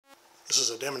This is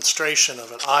a demonstration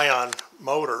of an ion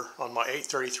motor on my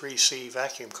 833C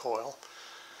vacuum coil.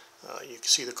 You can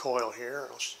see the coil here.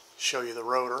 I'll show you the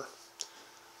rotor.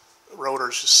 The rotor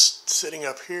is just sitting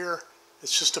up here.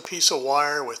 It's just a piece of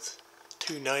wire with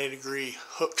two 90-degree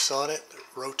hooks on it that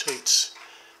rotates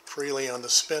freely on the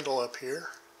spindle up here.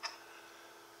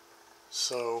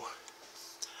 So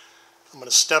I'm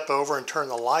going to step over and turn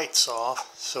the lights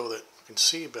off so that you can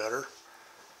see better.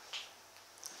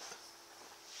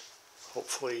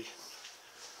 Hopefully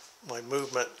my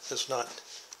movement is not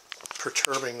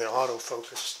perturbing the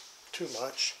autofocus too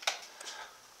much.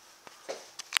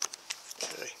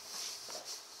 Okay.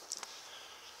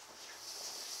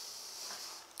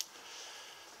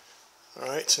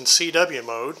 Alright, it's in CW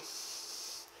mode.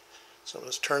 So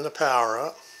let's turn the power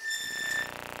up.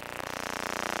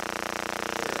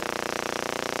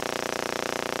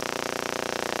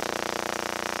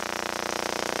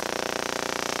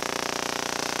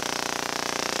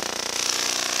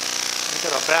 I'm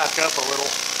going to back up a little.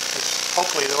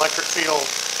 Hopefully the electric field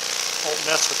won't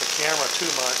mess with the camera too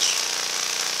much.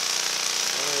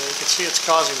 You can see it's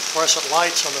causing fluorescent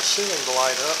lights on the ceiling to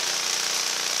light up.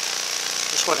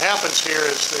 Just what happens here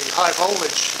is the high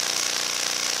voltage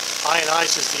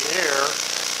ionizes the air.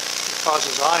 It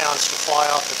causes ions to fly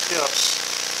off the tips.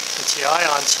 Since the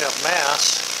ions have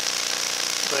mass,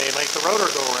 they make the rotor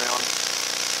go around.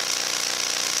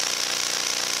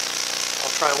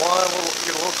 I'll try one, we'll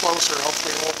get a little closer,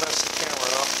 hopefully it won't mess the camera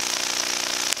up.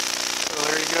 So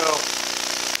there you go.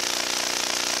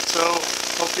 So,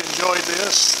 hope you enjoyed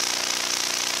this.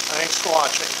 Thanks for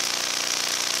watching.